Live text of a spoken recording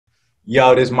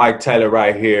Yo, this Mike Taylor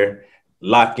right here.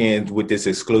 Lock in with this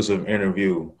exclusive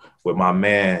interview with my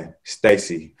man,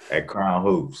 Stacey at Crown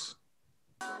Hoops.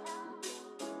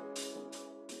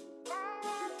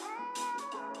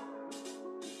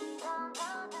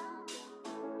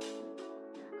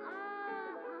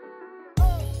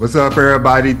 What's up,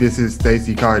 everybody? This is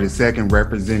Stacey Carter II,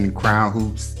 representing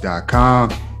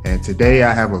CrownHoops.com. And today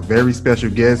I have a very special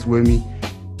guest with me.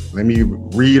 Let me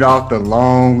read off the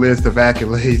long list of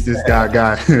accolades this guy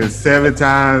got.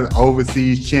 7-time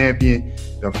overseas champion,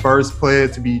 the first player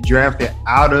to be drafted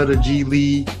out of the G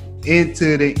League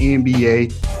into the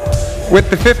NBA. With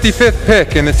the 55th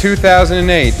pick in the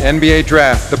 2008 NBA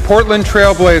Draft, the Portland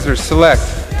Trail Blazers select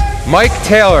Mike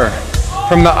Taylor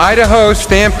from the Idaho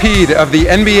Stampede of the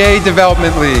NBA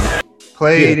Development League.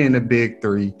 Played in the Big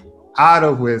Three out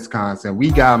of Wisconsin. We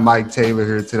got Mike Taylor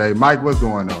here today. Mike, what's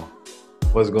going on?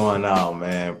 What's going on,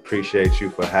 man? Appreciate you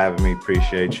for having me.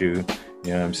 Appreciate you,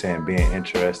 you know what I'm saying, being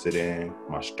interested in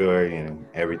my story and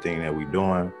everything that we're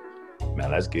doing. Man,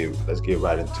 let's get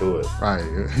right into it. Right.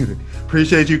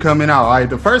 Appreciate you coming out. All right,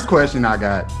 the first question I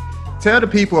got, tell the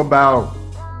people about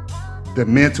the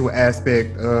mental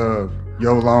aspect of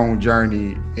your long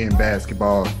journey in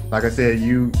basketball. Like I said,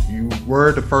 you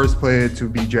were the first player to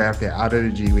be drafted out of the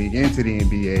G League into the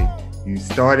NBA. You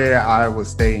started at Iowa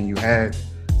State and you had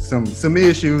some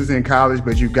issues in college,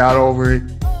 but you got over it,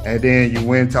 and then you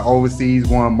went to overseas,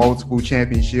 won multiple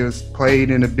championships, played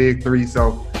in the Big Three.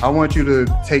 So I want you to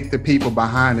take the people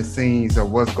behind the scenes of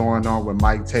what's going on with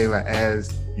Mike Taylor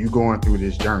as you going through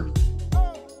this journey.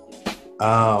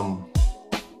 Well,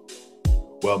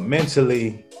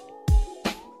 mentally,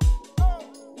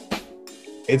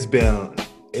 it's been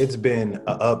an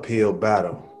uphill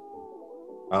battle,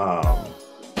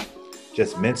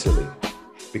 just mentally.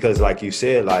 Because like you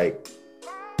said, like,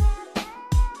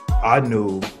 I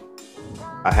knew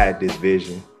I had this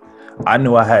vision. I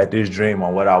knew I had this dream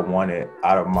on what I wanted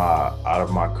out of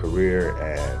my career.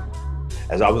 And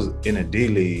as I was in a D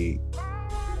League,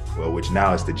 well, which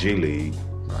now is the G League,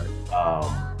 right.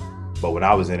 But when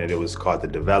I was in it, it was called the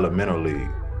Developmental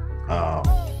League.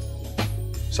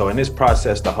 So in this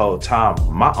process the whole time,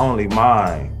 my only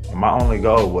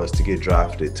goal was to get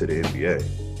drafted to the NBA.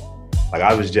 Like,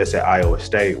 I was just at Iowa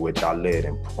State, which I led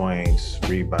in points,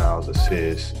 rebounds,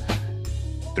 assists,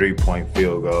 three-point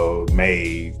field goal,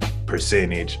 made,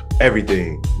 percentage,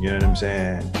 everything. You know what I'm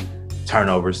saying?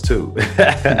 Turnovers too.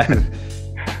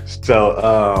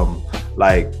 So,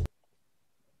 like,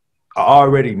 I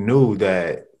already knew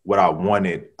that what I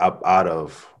wanted up out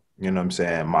of, you know what I'm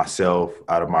saying, myself,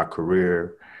 out of my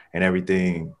career and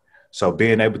everything. So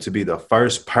being able to be the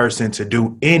first person to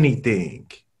do anything,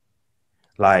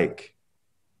 like,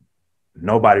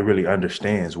 nobody really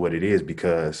understands what it is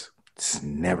because it's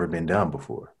never been done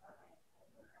before.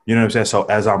 You know what I'm saying? So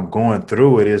as I'm going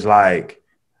through it, it's like,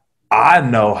 I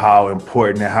know how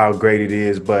important and how great it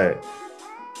is, but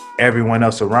everyone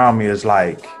else around me is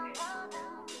like,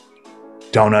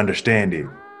 don't understand it,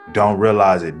 don't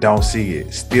realize it, don't see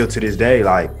it. Still to this day,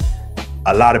 like,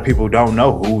 a lot of people don't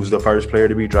know who's the first player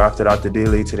to be drafted out the D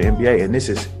League to the NBA. And this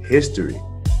is history,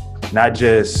 not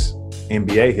just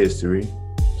NBA history.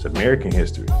 It's American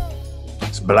history.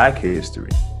 It's Black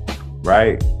history,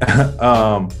 right?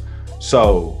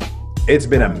 So it's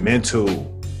been a mental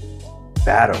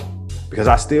battle because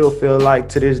I still feel like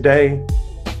to this day,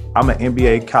 I'm an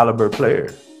NBA caliber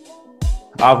player.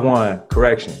 I've won,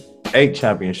 8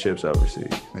 championships overseas.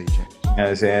 8 championships. You know what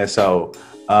I'm saying? So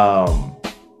I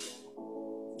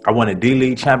won a D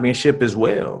League championship as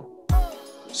well.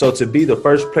 So to be the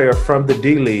first player from the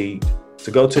D League to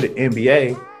go to the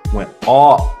NBA when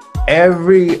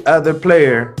every other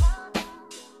player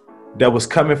that was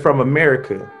coming from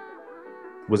America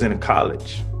was in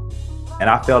college. And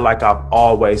I felt like I've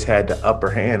always had the upper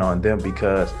hand on them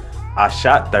because I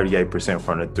shot 38%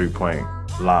 from the three-point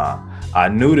line. I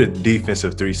knew the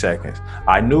defensive 3 seconds.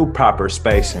 I knew proper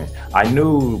spacing. I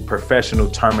knew professional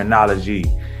terminology,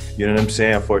 you know what I'm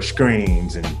saying, for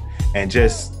screens and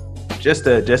just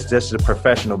the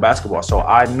professional basketball. So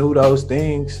I knew those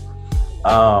things.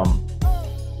 And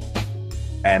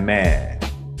man,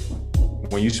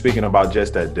 when you're speaking about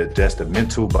just the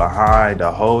mental behind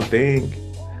the whole thing,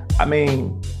 I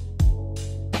mean,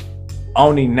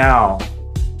 only now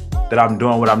that I'm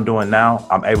doing what I'm doing now,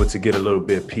 I'm able to get a little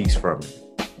bit of peace from it.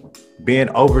 Being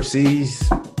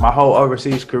overseas, my whole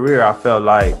overseas career, I felt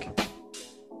like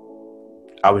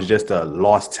I was just a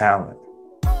lost talent,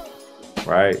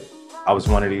 right? I was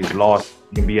one of these lost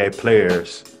NBA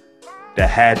players that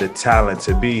had the talent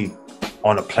to be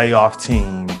on a playoff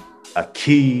team, a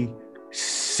key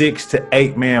 6 to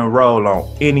 8 man role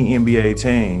on any NBA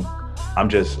team, I'm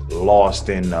just lost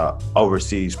in the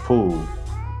overseas pool,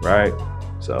 right?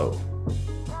 So,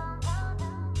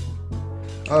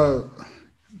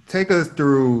 take us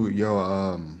through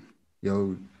your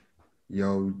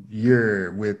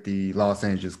year with the Los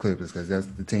Angeles Clippers, because that's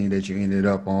the team that you ended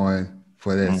up on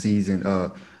for that season.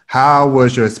 How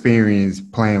was your experience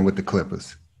playing with the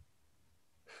Clippers?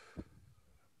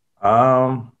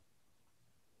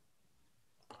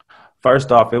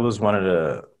 First off, it was one of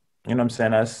the, you know what I'm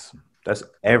saying? That's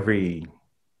every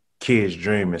kid's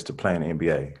dream is to play in the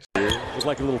NBA. It was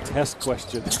like a little test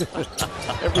question.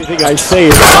 Everything I say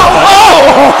is...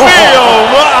 Oh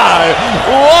my!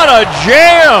 What a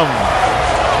jam!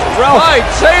 Ralph. Mike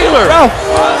Taylor! Ralph.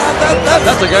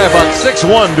 That's a guy about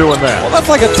 6'1" doing that. Well, that's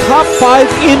like a top 5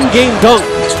 in-game dunk.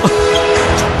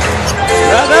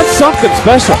 That's something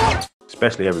special.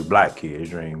 Especially every black kid's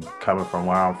dream, coming from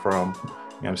where I'm from, you know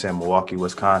what I'm saying, Milwaukee,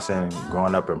 Wisconsin,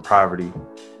 growing up in poverty,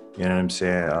 you know what I'm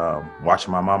saying,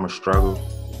 watching my mama struggle.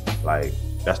 Like,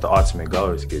 that's the ultimate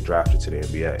goal, is to get drafted to the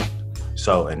NBA.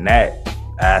 So in that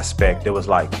aspect, it was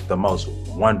like the most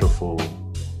wonderful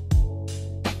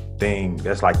thing.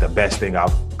 That's like the best thing I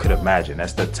could imagine.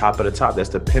 That's the top of the top. That's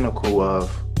the pinnacle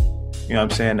of, you know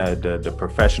what I'm saying, the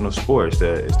professional sports.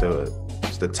 It's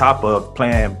the top of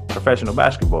playing professional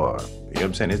basketball. You know what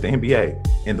I'm saying? It's the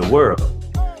NBA in the world.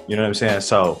 You know what I'm saying?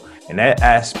 So in that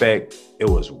aspect, it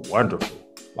was wonderful.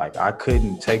 Like, I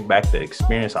couldn't take back the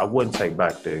experience. I wouldn't take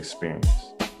back the experience.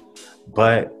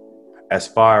 But as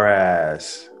far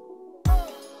as,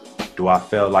 do I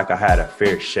feel like I had a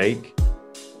fair shake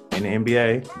in the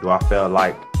NBA? Do I feel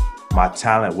like my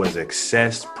talent was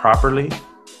accessed properly?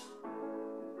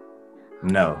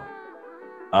 No.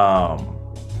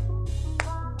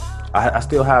 I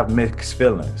still have mixed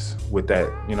feelings with that,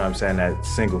 you know what I'm saying, that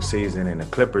single season in the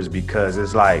Clippers, because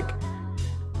it's like,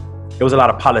 there was a lot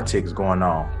of politics going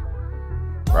on,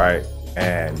 right?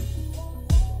 And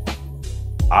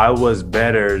I was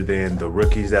better than the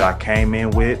rookies that I came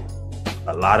in with.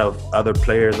 A lot of other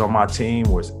players on my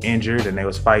team was injured, and they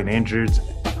was fighting injuries,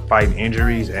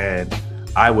 and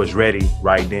I was ready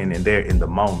right then and there in the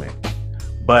moment.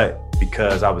 But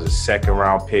because I was a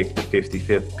second-round pick, the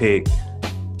 55th pick,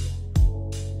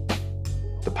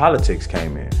 the politics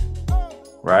came in,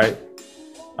 right?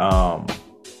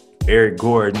 Eric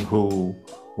Gordon, who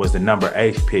was the number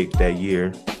 8 pick that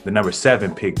year, the number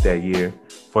 7 pick that year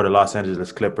for the Los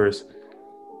Angeles Clippers.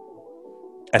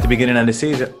 At the beginning of the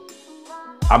season,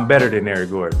 I'm better than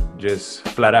Eric Gordon, just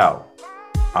flat out.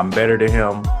 I'm better than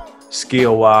him,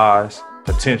 skill-wise,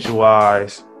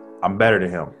 potential-wise. I'm better than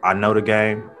him. I know the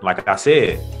game. Like I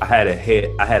said, I had a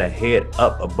head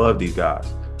up above these guys.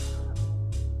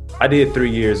 I did 3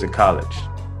 years in college,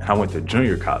 and I went to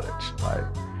junior college. Like,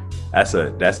 that's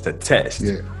the test,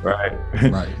 yeah. Right?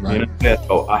 Right. You know,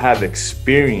 so I have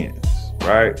experience,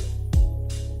 right?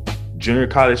 Junior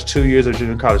college, 2 years of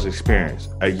junior college experience.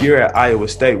 A year at Iowa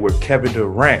State where Kevin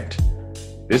Durant,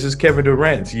 this is Kevin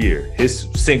Durant's year, his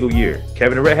single year.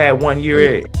 Kevin Durant had 1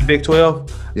 year in the Big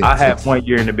 12. Yeah, I had 1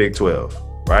 year in the Big 12,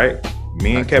 right?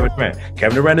 Me and Kevin Durant.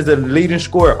 Kevin Durant is the leading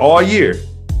scorer all year.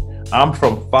 I'm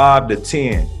from 5 to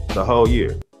 10 the whole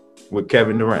year with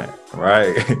Kevin Durant,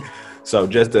 right? So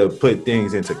just to put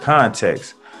things into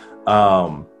context.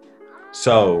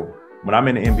 So when I'm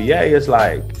in the NBA, it's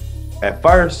like, at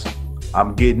first,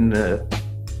 I'm getting to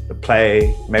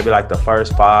play maybe like the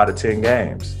first 5 to 10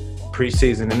 games,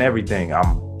 preseason and everything.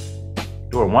 I'm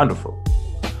doing wonderful.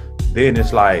 Then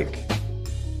it's like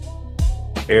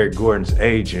Eric Gordon's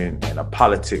agent and the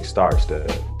politics starts to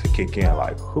kick in.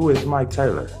 Like, who is Mike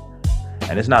Taylor?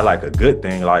 And it's not like a good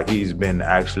thing. Like, he's been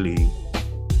actually,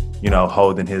 you know,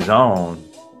 holding his own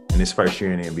in his first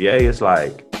year in the NBA. It's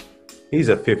like, he's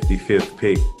a 55th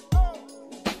pick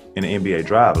in the NBA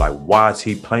draft. Like, why is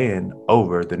he playing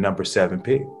over the number 7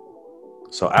 pick?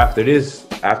 So after this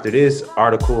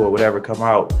article or whatever come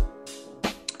out,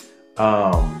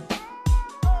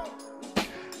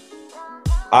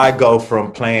 I go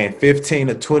from playing 15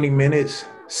 to 20 minutes,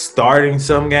 starting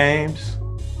some games,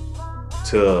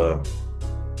 to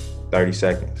 30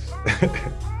 seconds.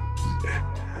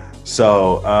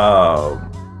 So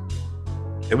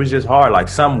it was just hard. Like,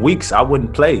 some weeks I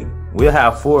wouldn't play. We'll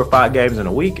have 4 or 5 games in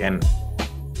a week and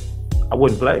I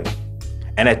wouldn't play.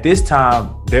 And at this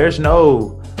time, there's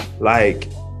no like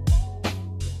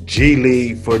G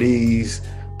League for these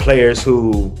players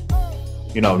who,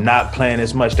 you know, not playing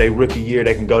as much their rookie year.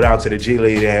 They can go down to the G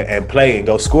League and play and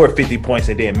go score 50 points,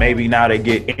 and then maybe now they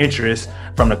get interest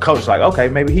from the coach. Like, okay,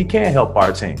 maybe he can help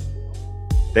our team.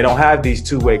 They don't have these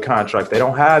two-way contracts. They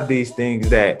don't have these things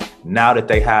that now that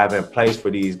they have in place for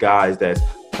these guys that's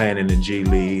playing in the G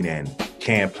League and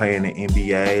can't play in the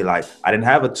NBA. Like, I didn't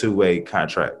have a two-way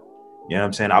contract. You know what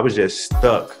I'm saying? I was just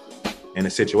stuck in a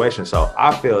situation. So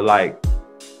I feel like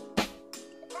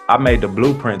I made the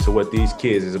blueprint to what these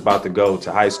kids is about to go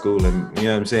to high school and, you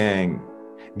know what I'm saying,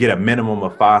 get a minimum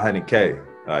of $500K.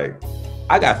 Like,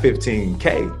 I got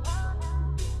 $15K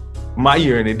my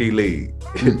year in the D League.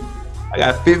 I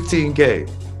got $15K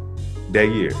that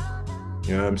year.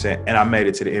 You know what I'm saying? And I made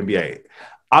it to the NBA.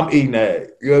 I'm eating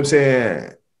that, you know what I'm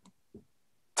saying,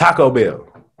 Taco Bell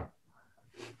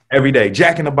every day,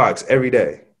 Jack in the Box every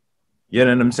day. You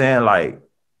know what I'm saying? Like,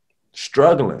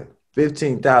 struggling,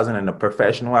 15,000 and a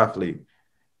professional athlete.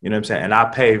 You know what I'm saying? And I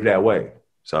paved that way.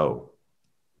 So,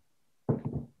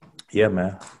 yeah,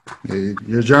 man.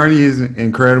 Your journey is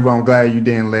incredible. I'm glad you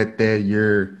didn't let that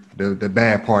the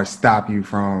bad part stop you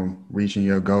from reaching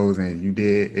your goals, and you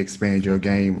did expand your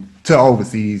game to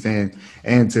overseas and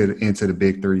into the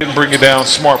big three. Didn't bring it down,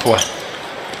 smart play.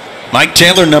 Mike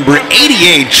Taylor, number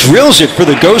 88, drills it for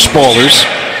the Ghost Ballers.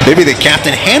 Maybe the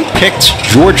captain handpicked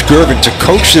George Gervin to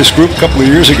coach this group a couple of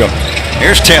years ago.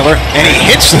 Here's Taylor, and he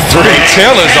hits the three.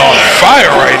 Taylor's on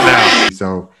fire right now.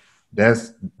 So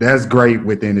that's great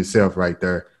within itself right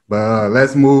there. But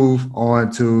let's move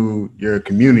on to your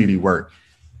community work.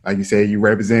 Like you said, you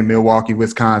represent Milwaukee,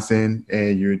 Wisconsin,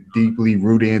 and you're deeply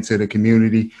rooted into the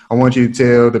community. I want you to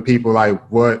tell the people, like,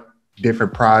 what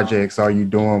different projects are you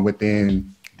doing within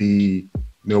the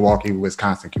Milwaukee,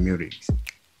 Wisconsin communities?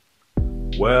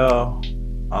 Well,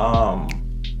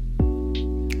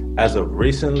 as of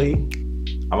recently,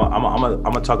 I'm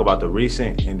gonna talk about the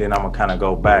recent, and then I'm gonna kind of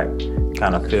go back and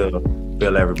kind of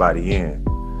fill everybody in.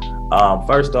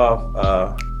 First off,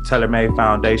 TaylorMade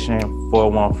Foundation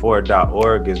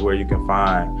 414.org is where you can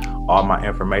find all my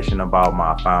information about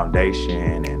my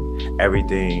foundation and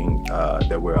everything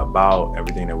that we're about,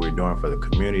 everything that we're doing for the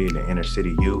community, the inner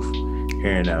city youth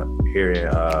here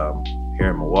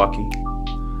in Milwaukee.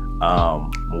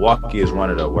 Milwaukee is one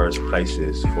of the worst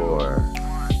places for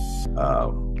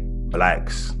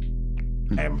blacks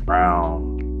and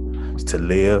browns to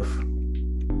live.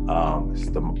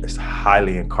 It's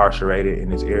highly incarcerated in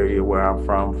this area where I'm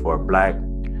from. For black,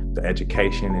 the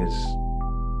educational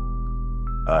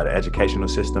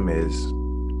system is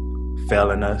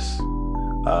failing us.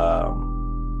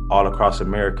 All across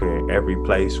America, every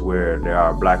place where there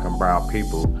are black and brown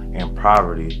people in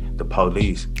poverty, the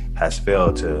police has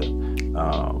failed to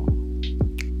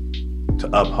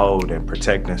uphold and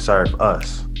protect and serve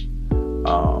us.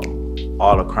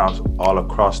 All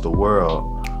across the world,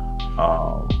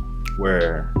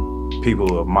 where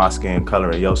people of my skin color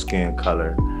and your skin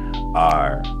color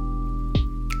are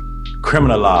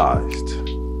criminalized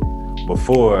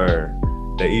before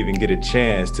they even get a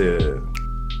chance to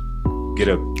get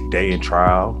a day in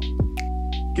trial,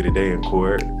 get a day in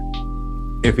court,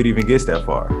 if it even gets that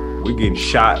far. We're getting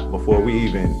shot before we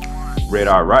even read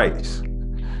our rights.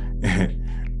 You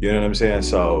know what I'm saying?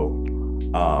 So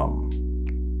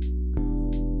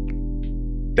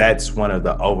that's one of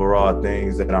the overall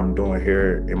things that I'm doing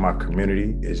here in my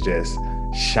community, is just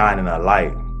shining a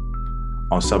light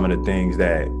on some of the things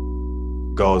that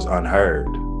goes unheard.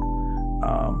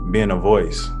 Being a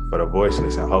voice for the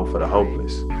voiceless and hope for the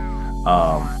hopeless.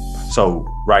 So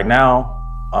right now,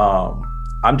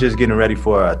 I'm just getting ready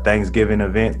for a Thanksgiving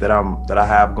event that I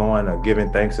have going, a Giving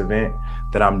Thanks event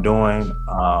that I'm doing,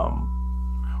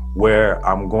 where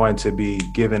I'm going to be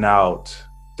giving out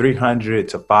 300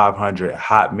 to 500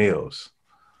 hot meals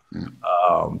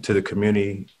to the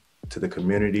community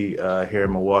here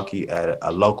in Milwaukee at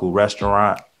a local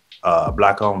restaurant,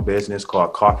 black-owned business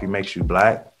called Coffee Makes You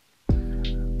Black.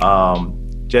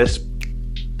 Just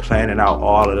planning out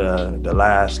all of the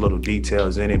last little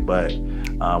details in it, but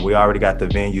we already got the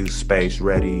venue space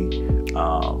ready,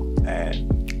 and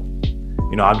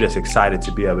I'm just excited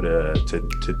to be able to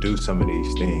do some of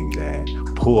these things and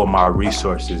pool my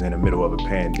resources in the middle of a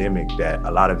pandemic that a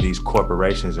lot of these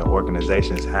corporations and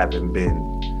organizations haven't been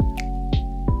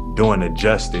doing the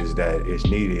justice that is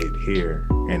needed here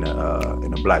in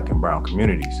the black and brown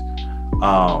communities.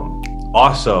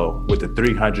 Also, with the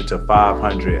 300 to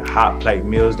 500 hot plate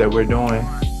meals that we're doing,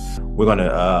 we're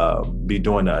gonna be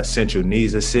doing the essential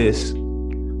needs assist.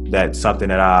 That's something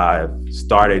that I've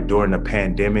started during the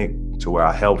pandemic to where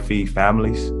I help feed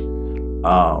families.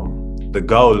 The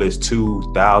goal is to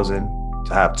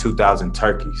have 2,000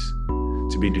 turkeys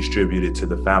to be distributed to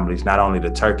the families. Not only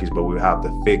the turkeys, but we have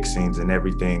the fixings and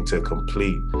everything to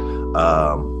complete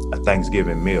a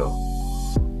Thanksgiving meal.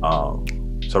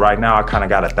 So right now I kind of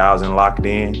got 1,000 locked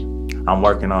in. I'm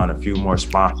working on a few more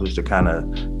sponsors to kind of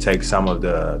take some of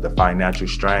the financial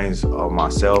strains of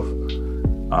myself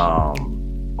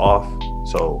off,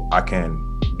 so I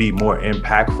can be more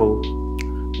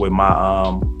impactful with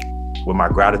my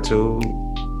gratitude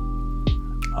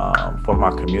for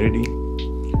my community.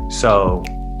 So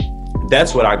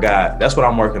that's what I got. That's what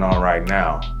I'm working on right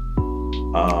now.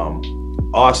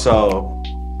 Also,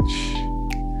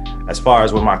 as far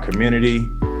as with my community,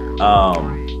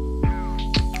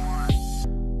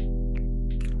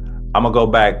 I'm gonna go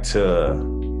back to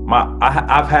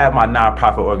I've had my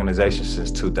nonprofit organization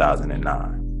since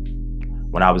 2009.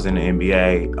 When I was in the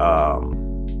NBA,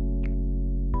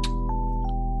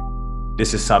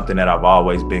 this is something that I've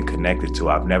always been connected to.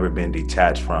 I've never been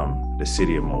detached from the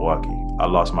city of Milwaukee. I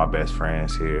lost my best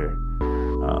friends here.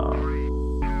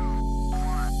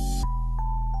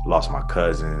 Lost my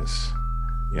cousins,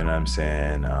 you know what I'm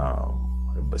saying?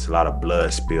 It's a lot of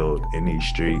blood spilled in these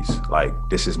streets. Like,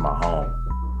 this is my home.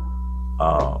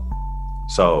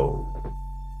 So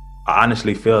I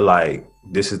honestly feel like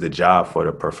this is the job for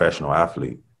the professional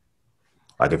athlete.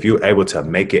 Like, if you're able to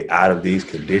make it out of these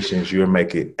conditions, you're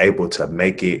able to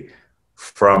make it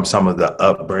from some of the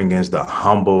upbringings, the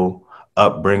humble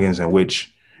upbringings in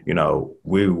which, you know,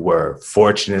 we were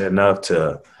fortunate enough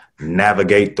to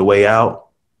navigate the way out.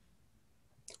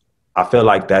 I feel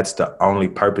like that's the only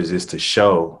purpose, is to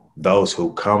show those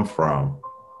who come from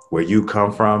where you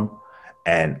come from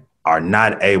and are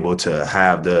not able to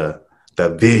have the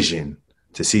vision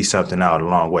to see something out a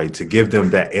long way, to give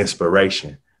them that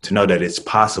inspiration, to know that it's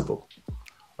possible,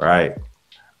 right?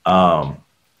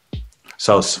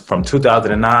 So from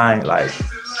 2009, like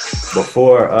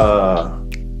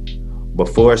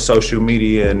before social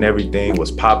media and everything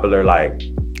was popular, like,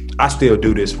 I still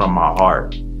do this from my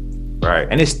heart, right?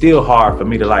 And it's still hard for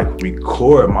me to like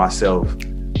record myself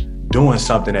doing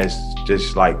something that's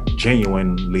just like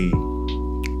genuinely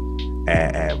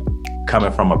and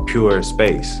coming from a pure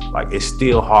space. Like, it's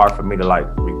still hard for me to like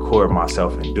record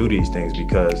myself and do these things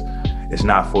because it's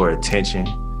not for attention.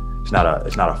 It's not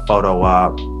a photo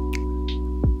op.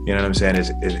 You know what I'm saying?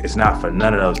 It's not for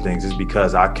none of those things. It's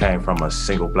because I came from a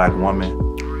single Black woman,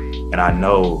 and I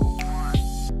know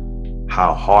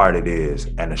how hard it is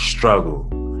and the struggle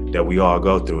that we all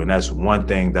go through. And that's one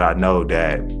thing that I know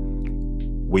that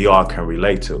we all can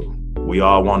relate to. We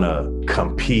all want to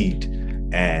compete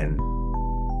and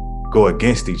go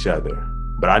against each other.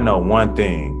 But I know one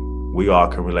thing we all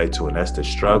can relate to, and that's the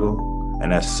struggle,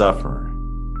 and that's suffering.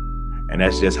 And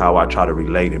that's just how I try to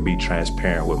relate and be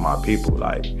transparent with my people.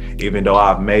 Like, even though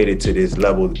I've made it to this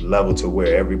level to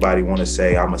where everybody want to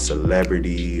say I'm a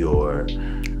celebrity or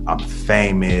I'm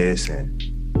famous, and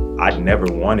I never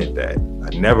wanted that. I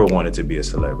never wanted to be a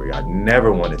celebrity. I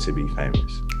never wanted to be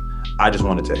famous. I just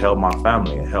wanted to help my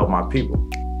family and help my people.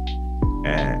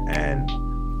 And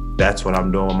that's what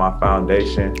I'm doing with my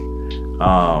foundation.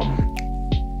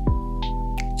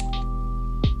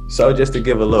 So just to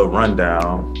give a little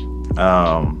rundown,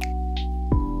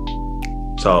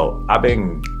 so I've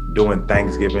been doing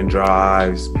Thanksgiving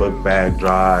drives, book bag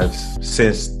drives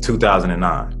since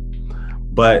 2009.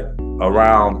 But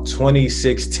around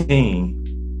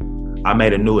 2016, I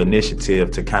made a new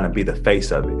initiative to kind of be the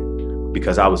face of it,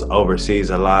 because I was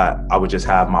overseas a lot. I would just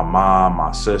have my mom,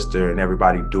 my sister, and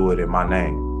everybody do it in my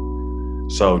name.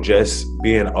 So just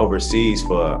being overseas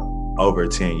for over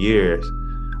 10 years,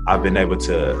 I've been able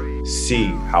to see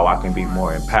how I can be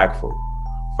more impactful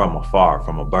from afar,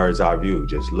 from a bird's eye view,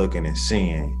 just looking and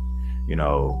seeing, you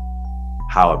know,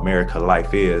 how America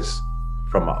life is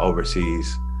from an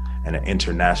overseas and an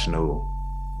international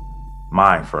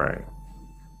mind frame.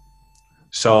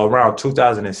 So around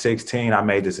 2016, I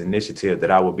made this initiative that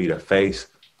I would be the face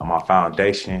of my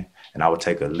foundation, and I would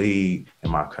take a lead in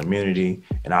my community,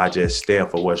 and I just stand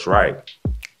for what's right.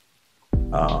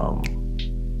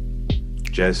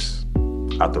 Just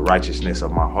out the righteousness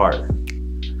of my heart.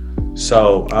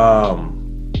 So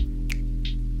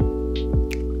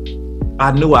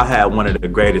I knew I had one of the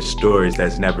greatest stories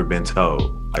that's never been told.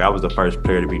 Like, I was the first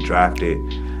player to be drafted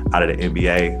out of the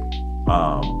NBA.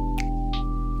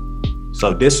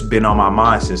 So this has been on my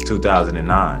mind since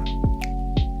 2009.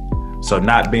 So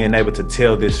not being able to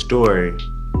tell this story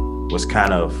was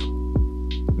kind of,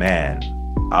 man,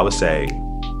 I would say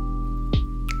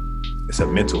it's a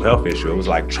mental health issue. It was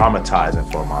like traumatizing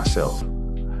for myself.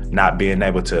 Not being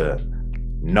able to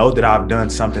know that I've done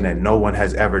something that no one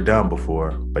has ever done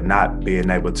before, but not being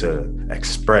able to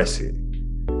express it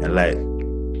and let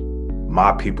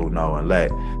my people know and let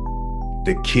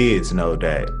the kids know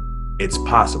that it's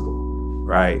possible,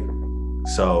 right?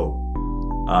 So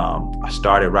I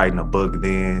started writing a book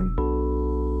then,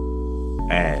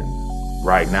 and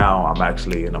right now I'm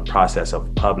actually in the process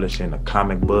of publishing a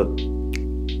comic book.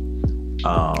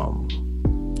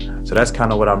 So that's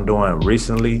kind of what I'm doing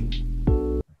recently.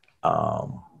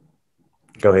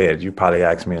 Go ahead. You probably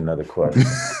asked me another question.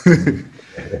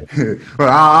 Well,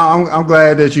 I'm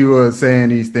glad that you were saying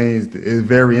these things. It's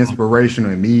very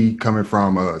inspirational. And me coming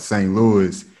from St.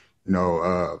 Louis, you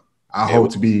know, I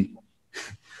hope to be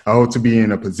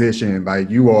in a position like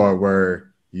you are,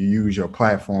 where you use your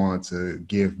platform to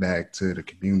give back to the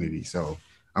community. So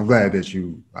I'm glad that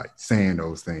you like saying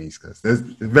those things, because it's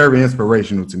very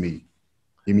inspirational to me.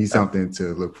 Give me something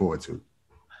to look forward to.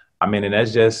 I mean, and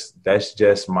that's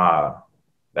just my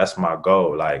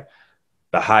goal. Like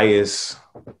the highest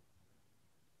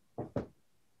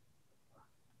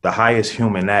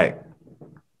human act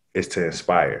is to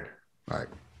inspire. Right.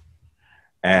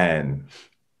 And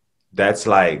that's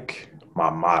like my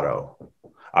motto.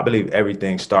 I believe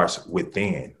everything starts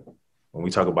within. When we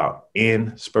talk about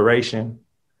inspiration,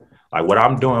 like what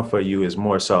I'm doing for you is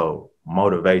more so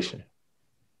motivation,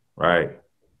 right?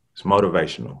 It's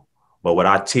motivational. But what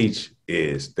I teach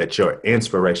is that your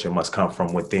inspiration must come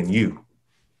from within you,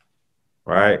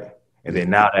 right? And then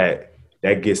now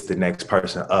that gets the next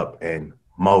person up and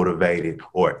motivated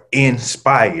or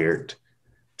inspired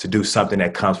to do something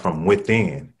that comes from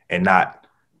within and not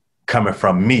coming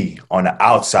from me on the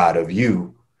outside of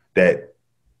you, that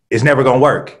it's never going to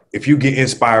work. If you get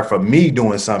inspired from me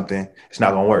doing something, it's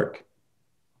not going to work,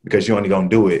 because you're only going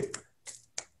to do it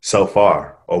so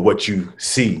far, or what you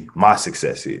see my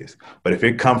success is. But if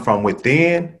it comes from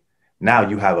within, now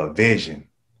you have a vision.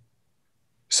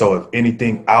 So if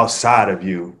anything outside of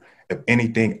you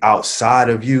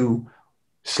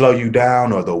slow you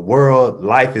down, or the world,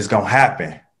 life is going to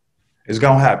happen. It's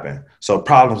going to happen. So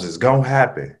problems is going to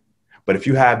happen. But if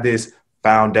you have this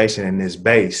foundation and this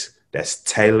base that's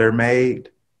tailor-made,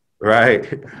 right,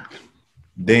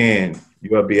 then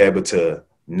you'll be able to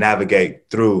navigate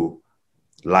through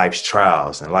life's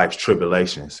trials and life's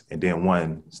tribulations. And then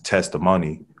one's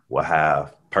testimony will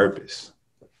have purpose,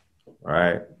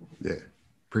 right? Yeah,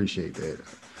 appreciate that.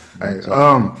 Right.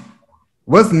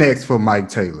 What's next for Mike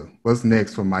Taylor? As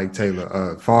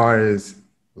far as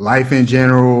life in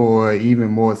general, or even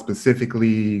more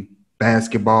specifically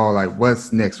basketball, like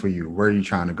what's next for you? Where are you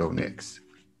trying to go next?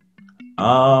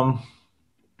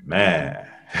 Man,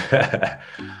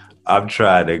 I'm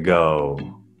trying to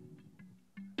go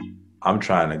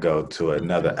to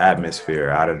another atmosphere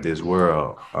out of this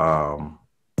world.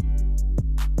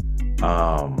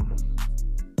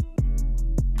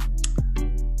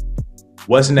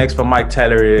 What's next for Mike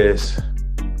Taylor is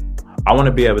I want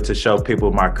to be able to show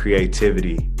people my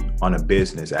creativity on a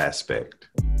business aspect.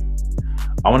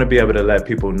 I want to be able to let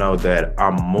people know that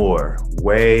I'm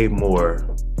way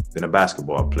more than a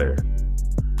basketball player.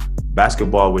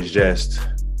 Basketball was just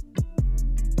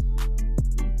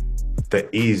the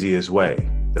easiest way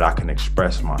that I can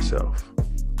express myself.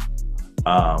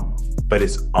 But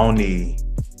it's only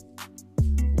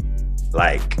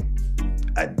like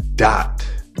a dot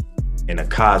in a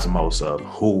cosmos of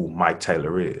who Mike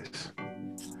Taylor is.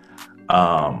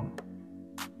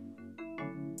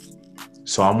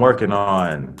 So I'm working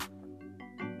on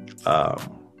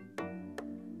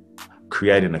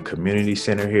creating a community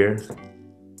center here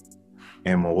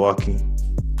in Milwaukee.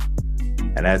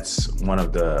 And that's one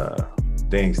of the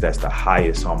things that's the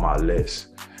highest on my list,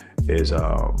 is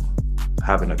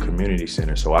having a community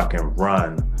center so I can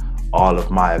run all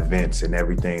of my events and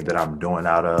everything that I'm doing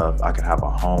out of. I can have a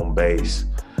home base,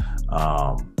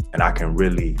 and I can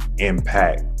really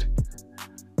impact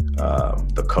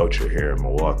the culture here in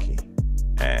Milwaukee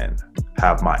and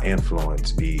have my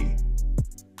influence be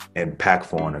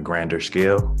impactful on a grander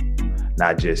scale,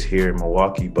 not just here in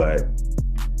Milwaukee, but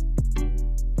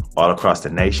all across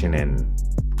the nation and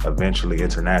eventually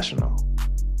international.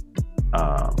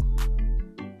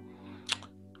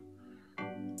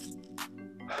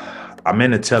 I'm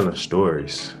into telling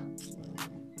stories.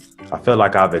 I feel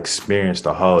like I've experienced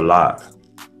a whole lot.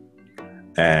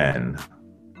 And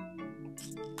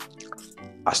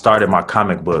I started my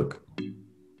comic book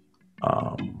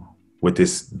with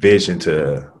this vision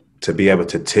to be able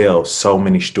to tell so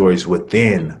many stories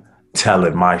within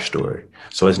telling my story.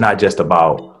 So it's not just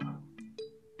about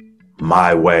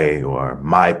my way or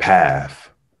my path.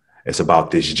 It's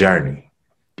about this journey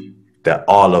that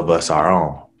all of us are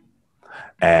on.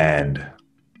 And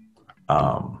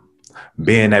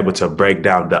being able to break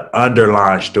down the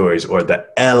underlying stories, or the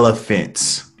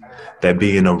elephants that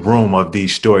be in a room of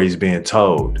these stories being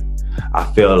told. I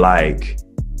feel like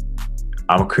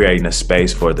I'm creating a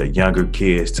space for the younger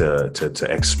kids to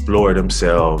explore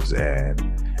themselves and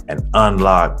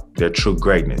unlock their true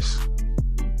greatness,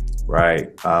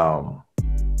 right? I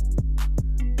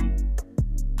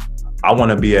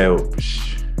want to be able,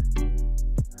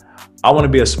 I want to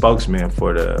be a spokesman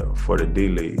for the D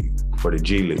League, for the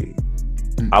G League.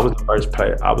 I was the first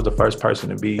player. I was the first person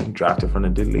to be drafted from the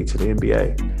D League to the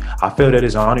NBA. I feel that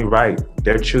it's only right.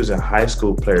 They're choosing high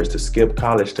school players to skip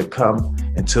college to come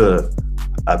into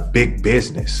a big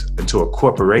business, into a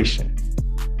corporation.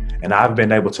 And I've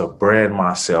been able to brand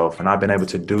myself, and I've been able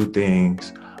to do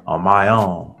things on my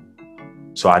own.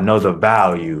 So I know the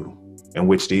value in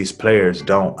which these players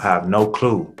don't have no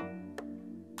clue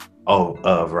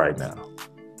of right now.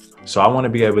 So I want to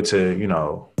be able to, you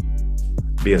know,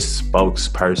 be a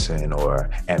spokesperson or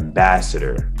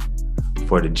ambassador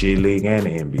for the G League and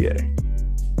the NBA.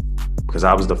 Because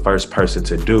I was the first person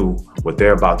to do what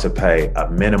they're about to pay a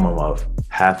minimum of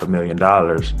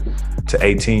 $500,000 to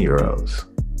 18-year-olds,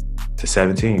 to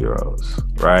 17-year-olds,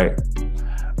 right?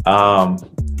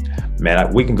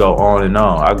 Man, we can go on and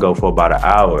on. I go for about an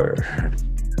hour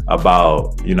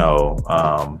about, you know,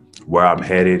 where I'm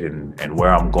headed and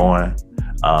where I'm going.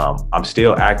 I'm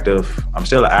still active. I'm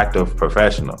still an active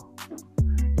professional.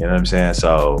 You know what I'm saying?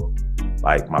 So,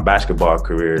 like, my basketball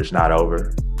career is not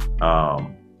over.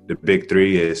 The Big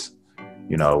Three is,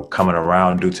 you know, coming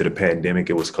around due to the pandemic.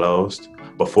 It was closed.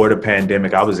 Before the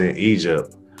pandemic, I was in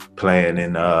Egypt playing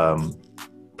for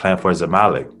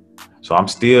Zamalek. So I'm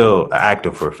still an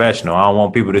active professional. I don't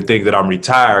want people to think that I'm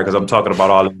retired because I'm talking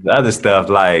about all this other stuff.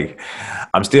 Like,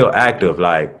 I'm still active.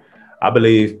 Like, I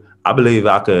believe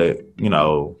I could, you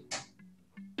know,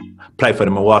 play for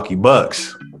the Milwaukee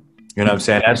Bucks. You know what I'm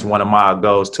saying? That's one of my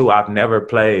goals too. I've never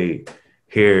played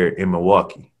here in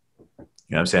Milwaukee.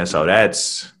 You know what I'm saying? So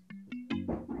that's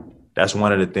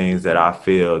one of the things that I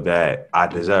feel that I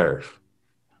deserve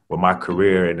with my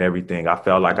career and everything. I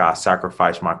felt like I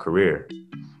sacrificed my career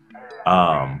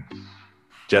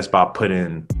just by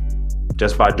doing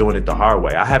it the hard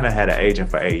way. I haven't had an agent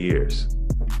for 8 years,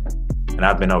 and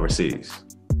I've been overseas.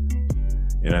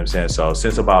 You know what I'm saying? So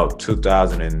since about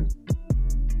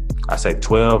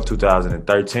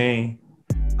 2013,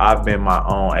 I've been my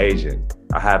own agent.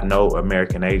 I have no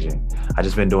American agent. I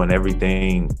just been doing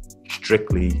everything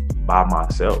strictly by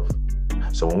myself.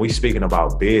 So when we speaking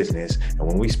about business and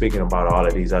when we speaking about all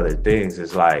of these other things,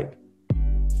 it's like,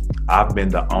 I've been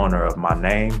the owner of my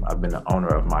name. I've been the owner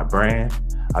of my brand.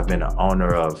 I've been the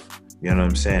owner of, you know what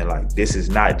I'm saying? Like, this is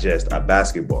not just a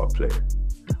basketball player.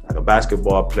 Like, a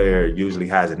basketball player usually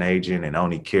has an agent and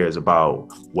only cares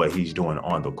about what he's doing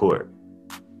on the court.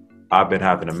 I've been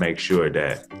having to make sure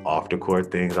that off the court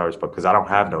things are respected because I don't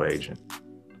have no agent.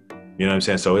 You know what I'm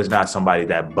saying? So it's not somebody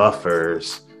that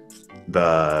buffers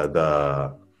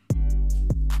the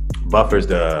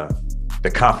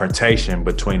confrontation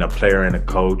between a player and a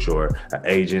coach, or an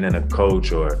agent and a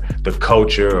coach, or the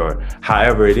coacher, or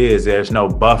however it is. There's no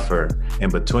buffer in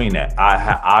between that.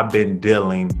 I've been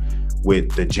dealing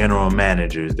with the general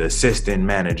managers, the assistant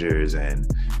managers, and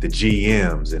the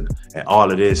GMs and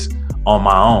all of this on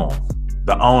my own.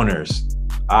 The owners,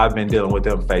 I've been dealing with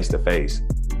them face to face,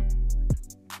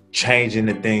 changing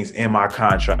the things in my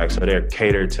contract so they're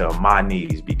catered to my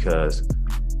needs, because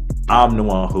I'm the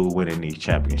one who winning these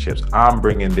championships. I'm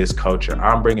bringing this culture.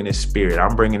 I'm bringing this spirit.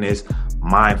 I'm bringing this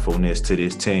mindfulness to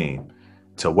this team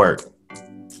to work,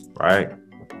 right?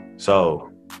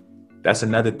 So that's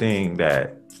another thing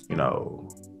that, you know,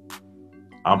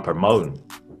 I'm promoting.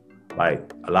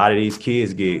 Like, a lot of these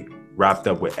kids get wrapped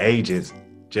up with agents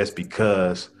just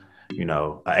because, you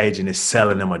know, an agent is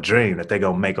selling them a dream that they're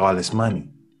going to make all this money.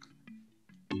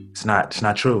 It's not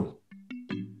true.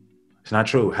 It's not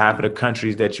true. Half of the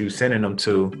countries that you sending them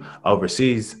to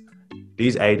overseas,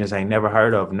 these agents ain't never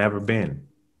heard of, never been.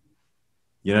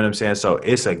 You know what I'm saying? So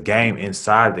it's a game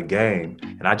inside the game.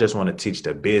 And I just want to teach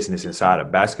the business inside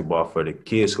of basketball for the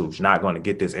kids who's not going to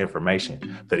get this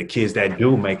information, for the kids that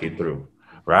do make it through,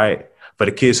 right? For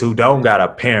the kids who don't got a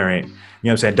parent, you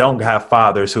know what I'm saying, don't have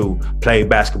fathers who played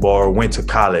basketball or went to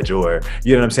college, or,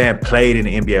 you know what I'm saying, played in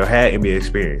the NBA or had NBA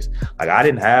experience. Like, I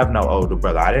didn't have no older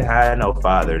brother. I didn't have no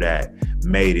father that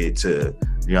made it to,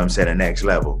 you know what I'm saying, the next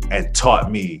level and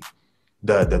taught me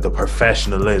the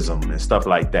professionalism and stuff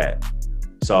like that.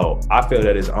 So I feel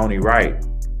that it's only right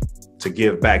to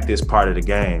give back this part of the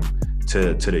game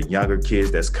to the younger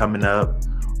kids that's coming up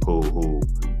who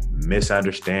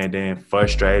misunderstanding,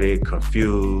 frustrated,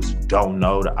 confused, don't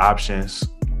know the options.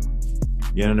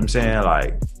 You know what I'm saying?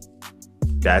 Like,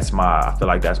 I feel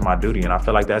like that's my duty, and I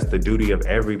feel like that's the duty of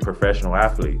every professional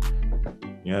athlete.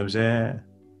 You know what I'm saying?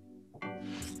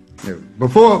 Yeah.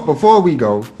 Before we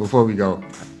go,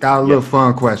 got a little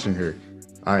fun question here.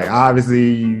 All right,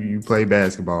 obviously you play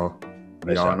basketball.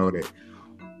 We all know that.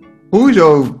 Who's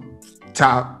your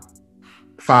top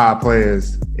 5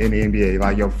 players in the NBA?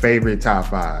 Like, your favorite top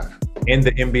 5? In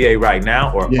the NBA right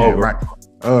now or Yeah, over? right.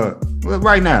 Well,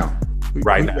 right now.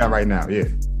 Right now. Right now, yeah.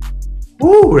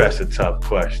 Ooh, that's a tough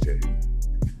question.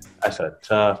 That's a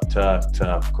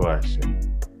tough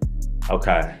question.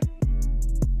 Okay.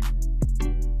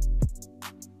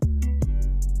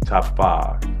 Top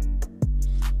 5.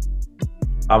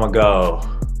 I'm gonna go.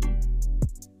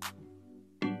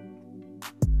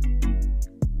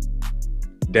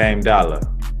 Dame Dollar.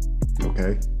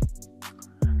 Okay.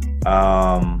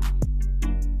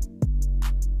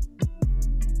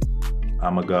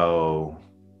 I'm gonna go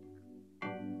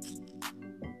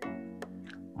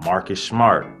Marcus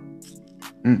Smart.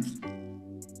 I'm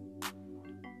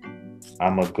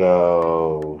gonna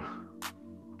go.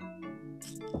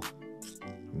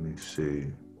 Let me see.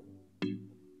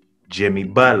 Jimmy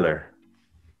Butler.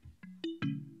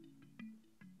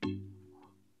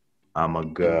 I'm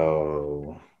gonna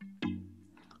go.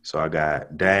 So I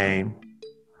got Dame,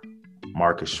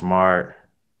 Marcus Smart,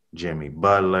 Jimmy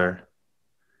Butler.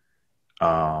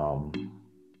 Let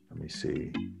me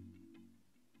see.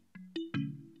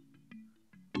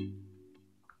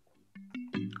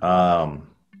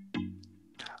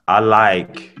 I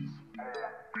like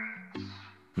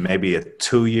maybe a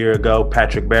 2 year ago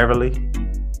Patrick Beverly.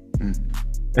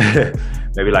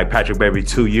 Maybe like Patrick Beverly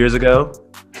 2 years ago.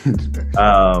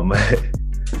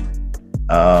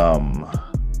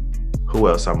 Who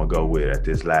else I'm gonna go with at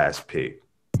this last pick?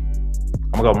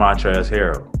 I'm gonna go Montrezl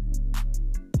Harrell.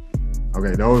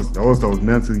 Okay, those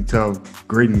mentally tough,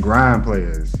 grit and grind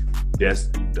players. Those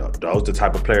the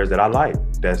type of players that I like.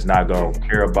 That's not gonna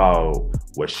care about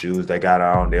what shoes they got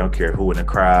on. They don't care who in the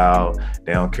crowd.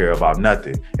 They don't care about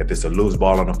nothing. If it's a loose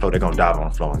ball on the floor, they're gonna dive on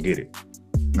the floor and get it.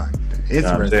 Like, it's you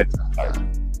know what I'm saying?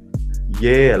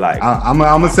 Yeah, like I'm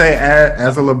gonna say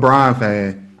as a LeBron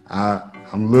fan, I'm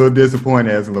a little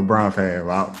disappointed as a LeBron fan.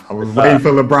 I was waiting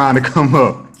for LeBron to come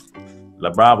up.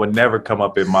 LeBron would never come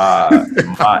up in my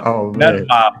Oh, none of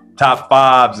my top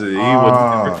 5s. He would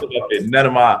never come up in none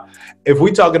of my. If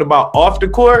we talking about off the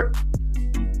court,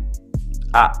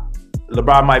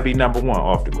 LeBron might be number 1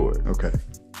 off the court. Okay.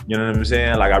 You know what I'm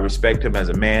saying? Like, I respect him as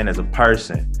a man, as a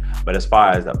person. But as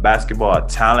far as the basketball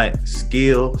talent,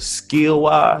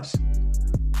 skill-wise,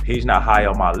 he's not high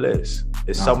on my list.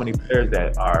 There's so many players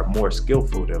that are more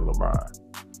skillful than LeBron.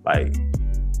 Like,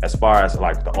 as far as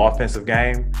like the offensive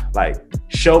game, like,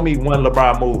 show me one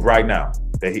LeBron move right now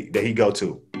that he go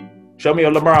to. Show me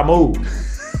a LeBron move.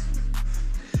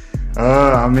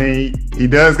 I mean, he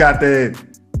does got that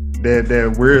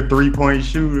weird 3-point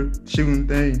shooting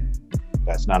thing.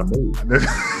 That's not a move.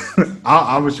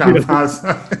 I was trying to find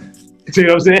something. See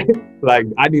what I'm saying? Like,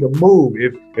 I need a move.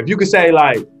 If you could say,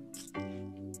 like,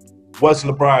 what's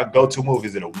LeBron go-to move?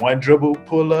 Is it a 1 dribble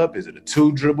pull-up? Is it a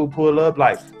 2 dribble pull-up?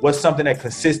 Like, what's something that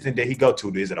consistent that he go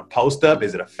to? Is it a post-up?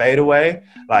 Is it a fadeaway?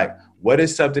 Like, what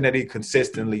is something that he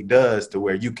consistently does to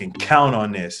where you can count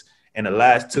on this in the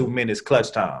last 2 minutes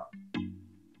clutch time?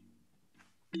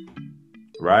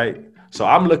 Right? So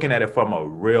I'm looking at it from a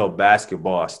real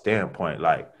basketball standpoint.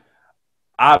 Like,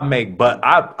 I've made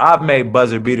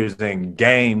buzzer beaters and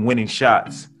game-winning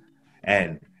shots.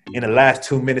 And in the last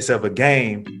 2 minutes of a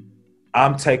game,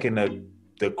 I'm taking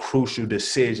the crucial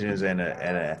decisions and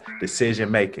a decision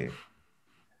making.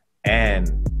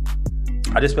 And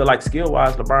I just feel like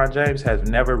skill-wise, LeBron James has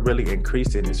never really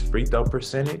increased in his free throw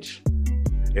percentage.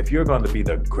 If you're going to be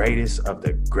the greatest of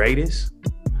the greatest,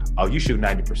 you shoot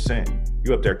 90%.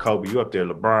 You up there Kobe, you up there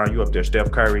LeBron, you up there Steph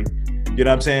Curry. You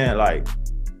know what I'm saying? Like,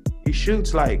 he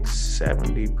shoots like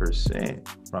 70%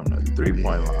 from the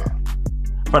three-point line.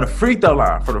 From the free throw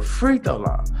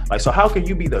line. Like, so how can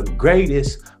you be the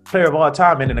greatest player of all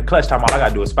time and in the clutch time, all I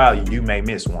gotta do is foul you, you may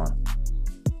miss one.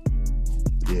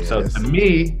 Yeah, so to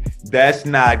me, that's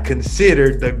not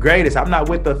considered the greatest. I'm not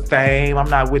with the fame. I'm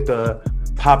not with the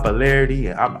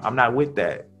popularity. I'm not with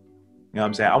that. You know what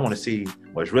I'm saying? I want to see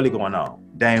what's really going on.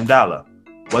 Dame Dollar,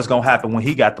 what's gonna happen when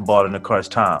he got the ball in the clutch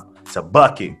time? It's a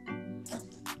bucket,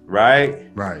 right?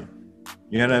 Right.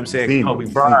 You know what I'm saying? Kobe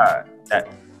Bryant,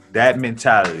 that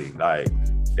mentality, like,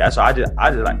 that's why I just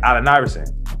like Allen Iverson.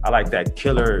 I like that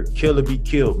killer be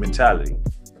killed mentality.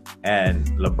 And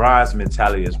LeBron's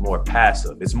mentality is more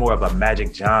passive. It's more of a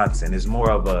Magic Johnson. It's more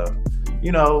of a,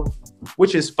 you know,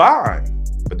 which is fine,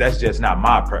 but that's just not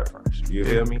my preference. You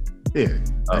hear me? Yeah,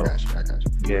 I got you.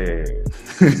 Yeah.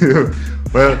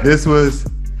 Well, this was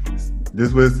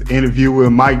interview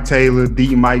with Mike Taylor,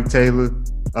 the Mike Taylor.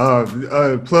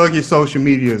 Plug your social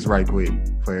medias right quick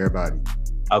for everybody.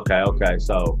 Okay.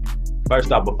 So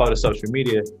first off, before the social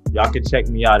media, y'all can check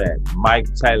me out at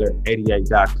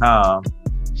MikeTaylor88.com.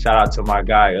 Shout out to my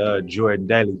guy Jordan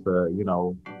Daly for, you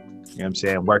know, what I'm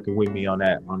saying, working with me on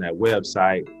that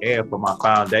website, and for my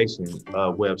foundation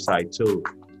website too.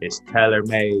 It's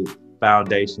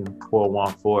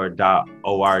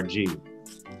TaylorMadeFoundation414.org.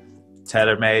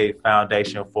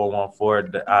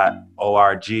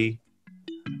 TaylorMadeFoundation414.org,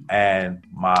 and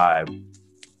my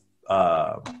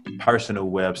personal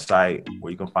website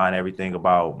where you can find everything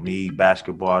about me,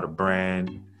 basketball, the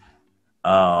brand,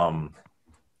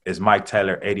 is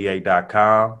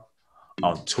MikeTaylor88.com.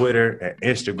 On Twitter and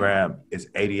Instagram is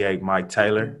 88 Mike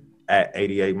Taylor, at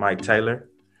 88 Mike Taylor.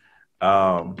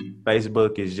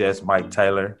 Facebook is just Mike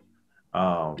Taylor.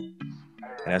 And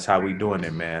that's how we doing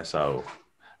it, man. So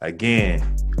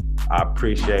again, I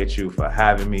appreciate you for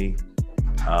having me.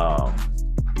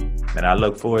 And I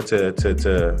look forward to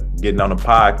getting on the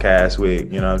podcast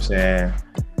with, you know what I'm saying,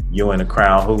 you and the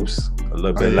Crown Hoops a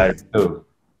little bit later too.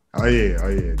 Oh yeah,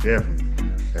 definitely.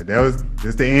 That was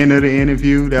just the end of the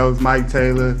interview. That was Mike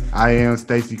Taylor. I am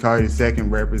Stacey Carter II,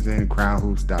 representing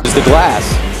CrownHoops. It's the glass.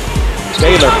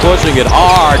 Taylor pushing it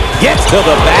hard, gets to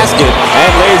the basket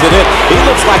and lays it in. He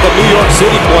looks like a New York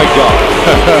City point guard.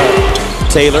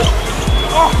 Taylor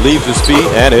leaves his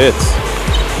feet and hits.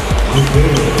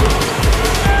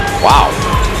 Wow.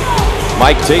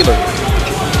 Mike Taylor.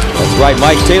 That's right,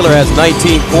 Mike Taylor has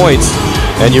 19 points.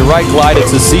 And you're right, Clyde,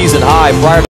 it's a season high. Prior